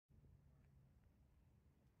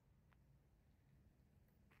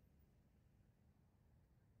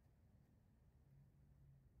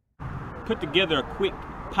put together a quick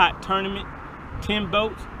pot tournament. 10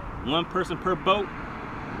 boats, 1 person per boat,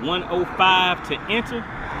 $105 to enter,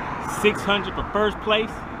 $600 for first place,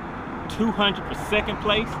 $200 for second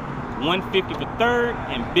place, $150 for third,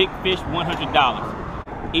 and big fish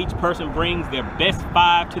 $100. Each person brings their best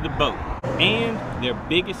 5 to the boat and their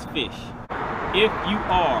biggest fish. If you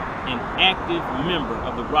are an active member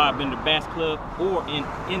of the Rod Bender Bass Club or an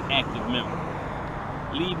inactive member,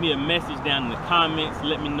 leave me a message down in the comments.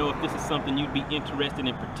 Let me know if this is something you'd be interested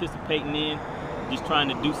in participating in. Just trying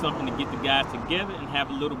to do something to get the guys together and have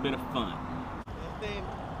a little bit of fun. And then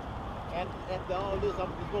after all this, there's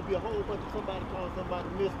gonna be a whole bunch of somebody calling somebody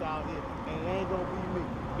Mr. out here, and it ain't gonna be me.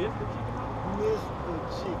 Mr. Chicken?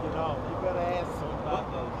 Mr. Chicken off. You better ask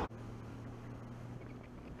somebody.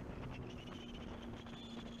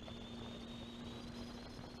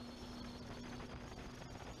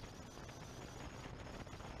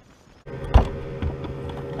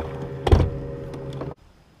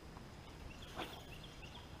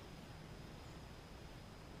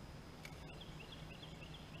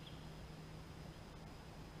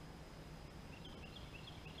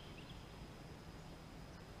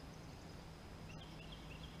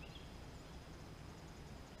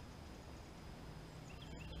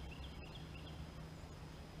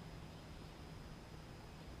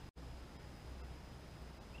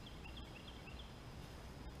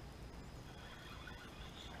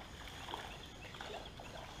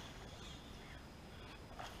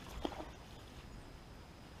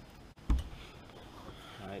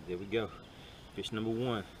 Alright, there we go. Fish number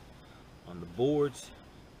 1 on the boards.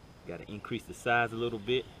 Got to increase the size a little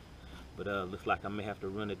bit, but looks like I may have to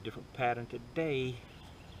run a different pattern today.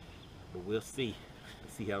 But we'll see.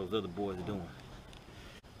 Let's see how those other boys are doing.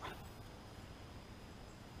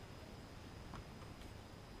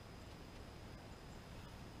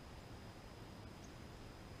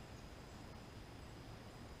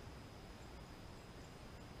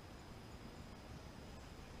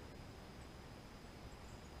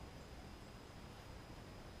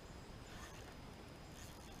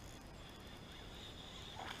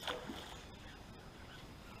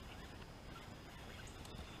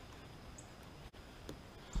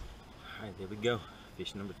 Alright, there we go.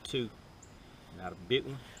 Fish number 2. Not a big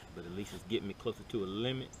one, but at least it's getting me closer to a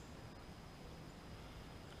limit.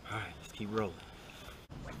 Alright, let's keep rolling.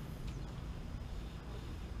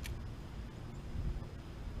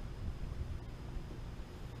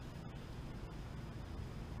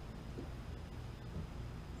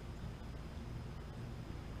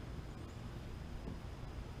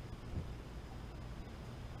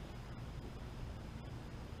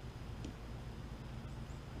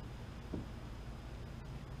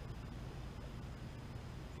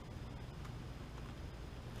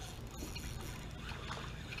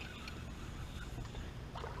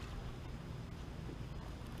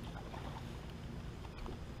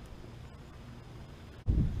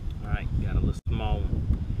 Alright, got a little small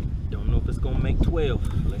one. Don't know if it's gonna make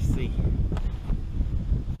 12. Let's see.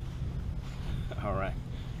 Alright,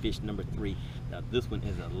 fish number 3. Now this one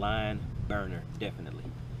is a line burner, definitely.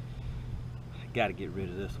 I gotta get rid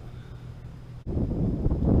of this one.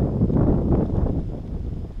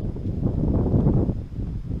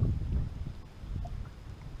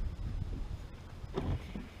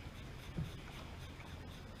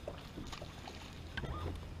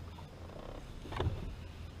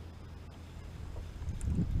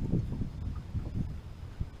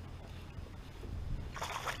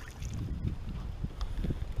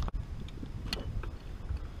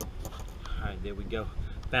 There we go.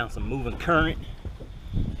 Found some moving current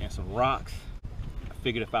and some rocks. I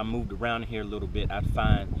figured if I moved around here a little bit, I'd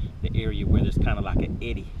find the area where there's kind of like an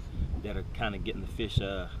eddy that are kind of getting the fish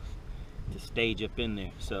to stage up in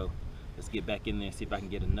there. So let's get back in there and see if I can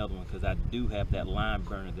get another one, because I do have that line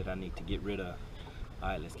burner that I need to get rid of. All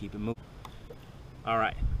right, let's keep it moving. All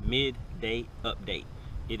right, midday update.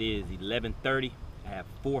 It is 11:30. I have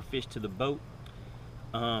 4 fish to the boat.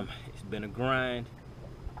 It's been a grind.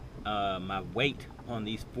 My weight on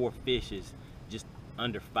these 4 fish is just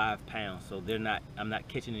under 5 pounds, so I'm not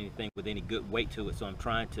catching anything with any good weight to it. So I'm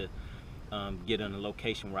trying to get in a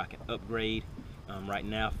location where I can upgrade. Right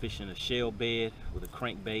now, fishing a shell bed with a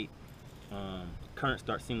crankbait.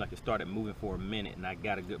 Current seemed like it started moving for a minute, and I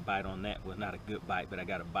got a good bite on that. Well, not a good bite, but I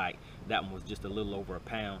got a bite. That one was just a little over a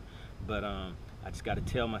pound. But I just got to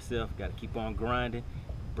tell myself, got to keep on grinding.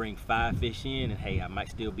 Bring 5 fish in, and hey, I might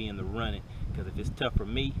still be in the running, because if it's tough for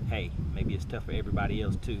me, hey, maybe it's tough for everybody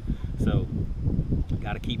else too. So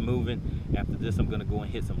gotta keep moving. After this, I'm gonna go and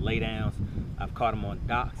hit some laydowns. I've caught them on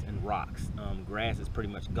docks and rocks. Grass is pretty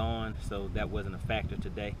much gone, so that wasn't a factor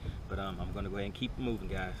today, but I'm gonna go ahead and keep moving,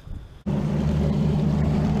 guys.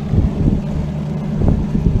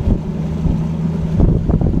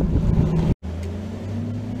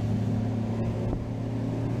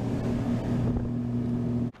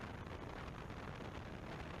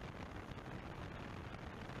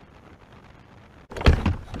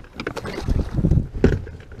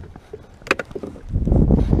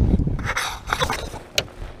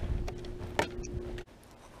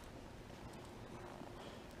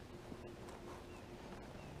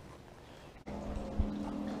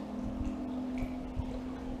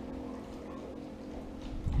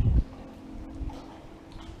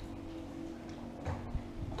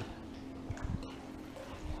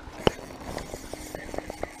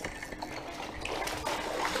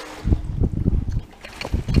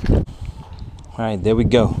 All right, there we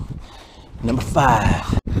go. Number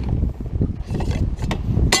 5.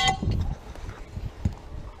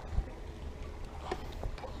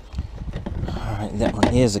 All right, that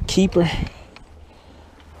one is a keeper.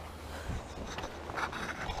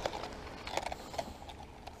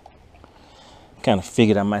 Kind of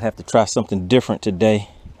figured I might have to try something different today,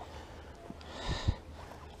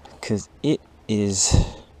 because it is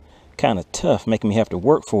kind of tough making me have to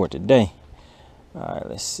work for it today. All right,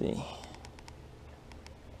 let's see.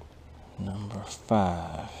 Number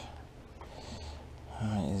 5. All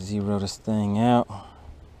right, zero this thing out. All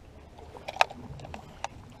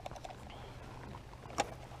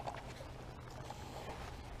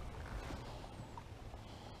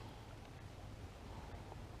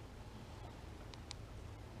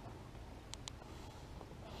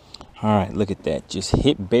right, look at that. Just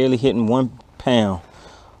barely hitting 1 pound,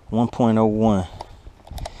 1.01.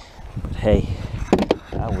 But hey,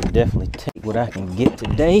 I would definitely take what I can get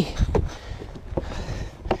today.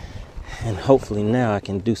 And hopefully now I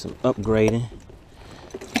can do some upgrading.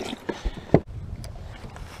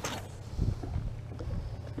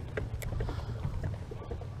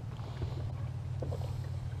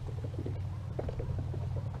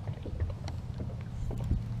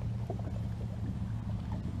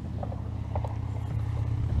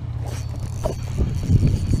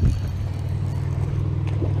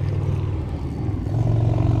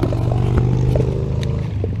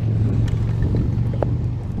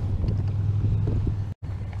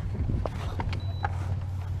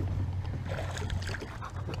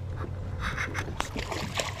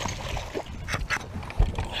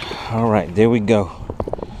 All right, there we go.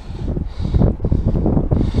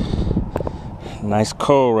 Nice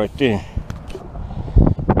coal right there.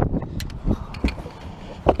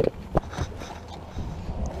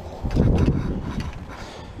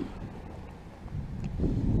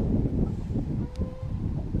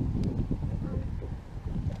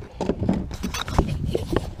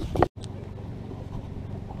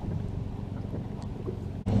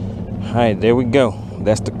 All right, there we go.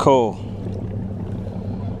 That's the coal.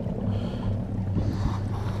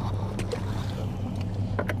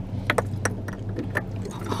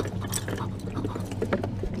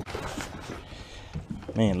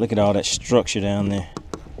 Man, look at all that structure down there.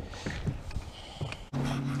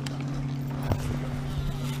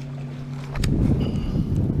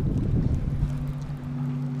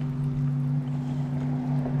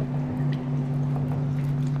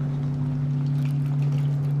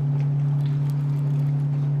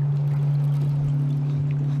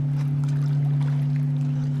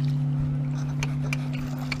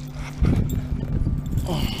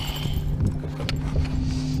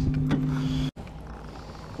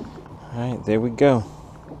 All right, there we go.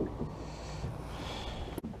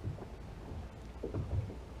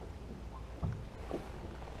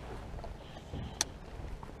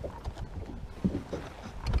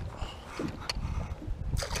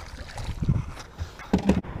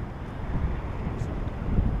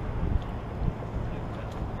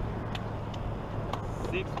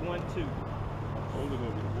 Six one two.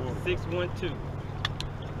 612.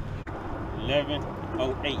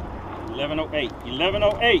 1108. 1108.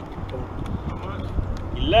 1108.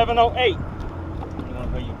 1108. You want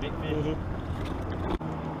to pay your big fish?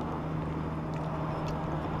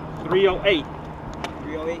 308.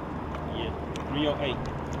 308. Yeah, 308.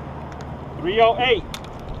 308.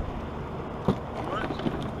 What?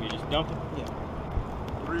 You just dumping? Yeah.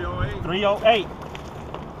 308. 308.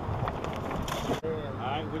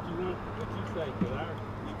 Alright, what you want? What you say? Cause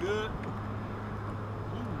You good?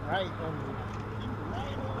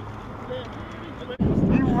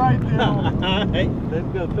 You right there. Alright, let's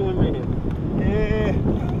go to him in. Yeah.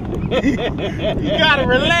 You gotta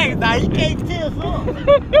relax now. You can't tilt up.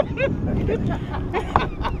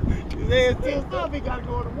 His ass tilts up. He gotta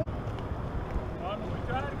go to work. We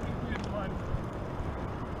try to keep his money.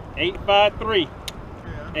 853.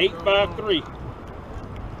 Yeah. 853.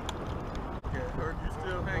 Yeah, heard you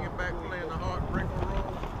still hanging back playing the heartbreak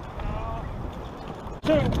roll.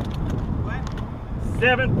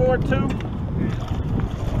 742.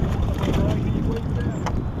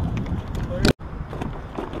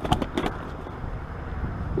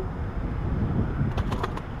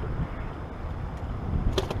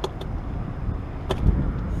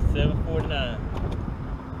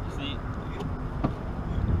 See?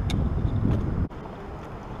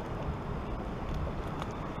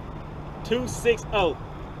 260.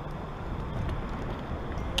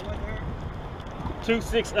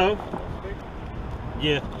 260.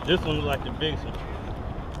 Yeah, this one looks like the biggest one.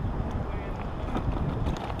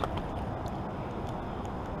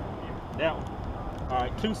 That one. All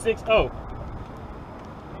right, 260.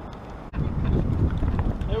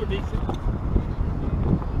 They were decent.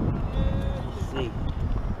 Let's see.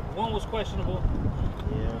 One was questionable.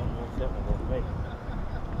 Yeah, almost that one gonna make it.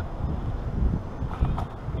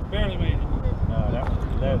 He barely made it. No, that was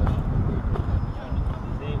 11.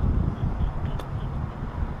 See?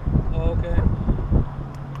 Oh, okay.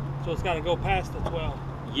 So it's got to go past the 12.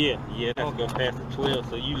 Yeah, that's go past the 12,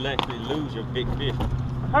 so you actually lose your big fish.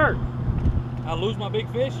 Hurt. I lose my big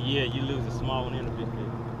fish? Yeah, you lose a small one and a big fish.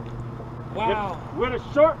 Wow. With a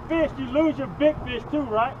short fish, you lose your big fish too,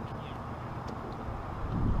 right?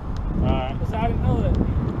 Alright. Because I didn't know that.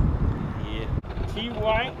 Yeah. T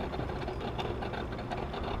White.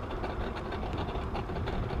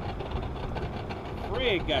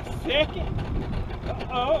 Fred got second.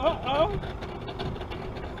 Uh-oh.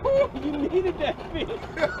 Whew, you needed that fish.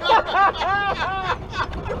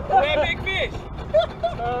 Who had big fish?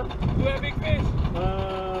 Who had big fish?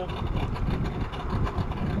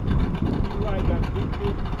 Right, got big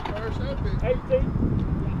fish. First and big. 18.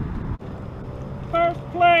 First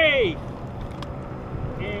place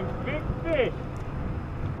in big fish.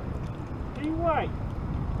 T White.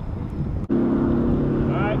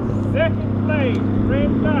 Alright, second place,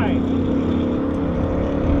 Red Knight.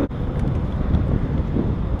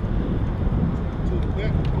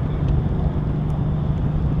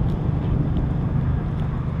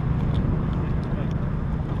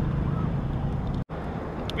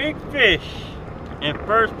 Big fish in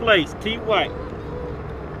first place, T White.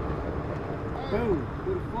 Boom.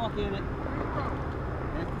 Put a fork in it.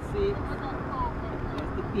 That's the 6.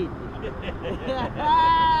 That's the 50.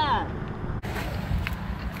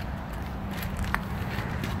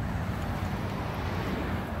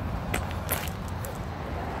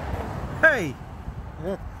 Hey!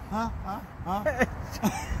 Huh?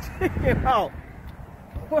 Check it out.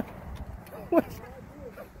 What?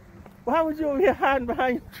 Why was you over here hiding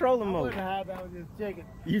behind your trolling I motor? wasn't hiding, I was just checking.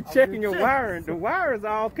 You checking your wiring. The wire is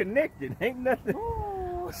all connected. Ain't nothing.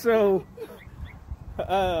 So,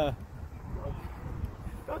 Don't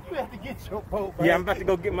you have to get your boat back? yeah, I'm about to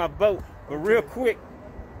go get my boat. But real quick,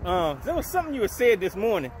 there was something you had said this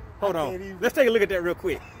morning. Hold on. Let's take a look at that real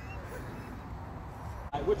quick.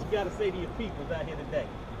 All right, what you got to say to your people out here today?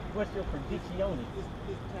 What's your prediction? It's time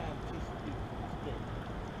to teach people respect.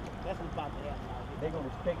 That's what's about to happen out here. They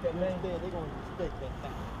gonna respect that You man? understand? They're going to respect that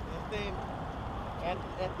thing. You understand?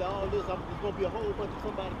 After all this, there's going to be a whole bunch of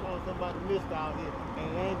somebody calling somebody Mr. out here, and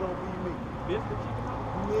it ain't going to be me. Mr. Chicken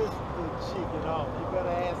Hawk? Mr. Chicken Hawk. You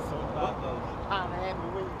better ask somebody. Holler at me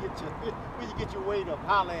when you get your weight up.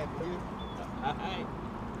 Holler at me. All right.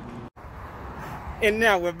 And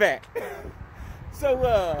now we're back.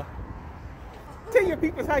 So, tell your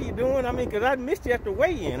people how you doing. I mean, because I missed you after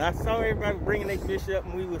weigh-in. I saw everybody bringing their fish up,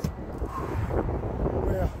 and we was...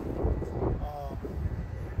 Well,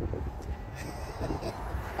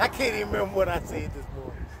 I can't even remember what I said this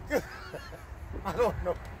morning. I don't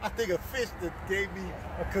know. I think a fish that gave me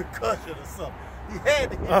a concussion or something. He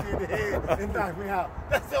had to hit me in the head and knock me out.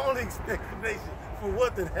 That's the only explanation for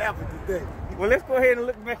what did happen today. Well, let's go ahead and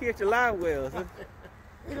look back here at your live wells.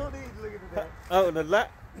 We don't need to look at that. Oh, the lot?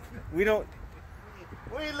 We don't...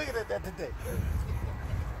 We ain't looking at that today.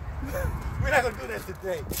 We're not going to do that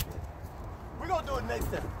today. We're going to do it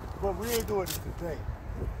next time. But we ain't doing it today.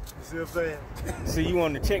 You see what I'm saying? So you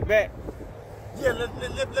want to check back? Yeah, let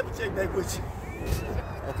me check back with you.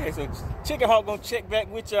 Okay, so Chicken Hawk gonna check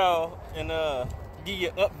back with y'all and give you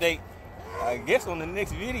an update, I guess, on the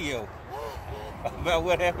next video about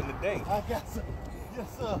what happened today. I got some.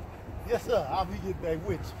 Yes, sir. Yes, sir. I'll be getting back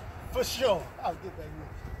with you. For sure. I'll get back with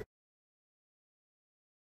you.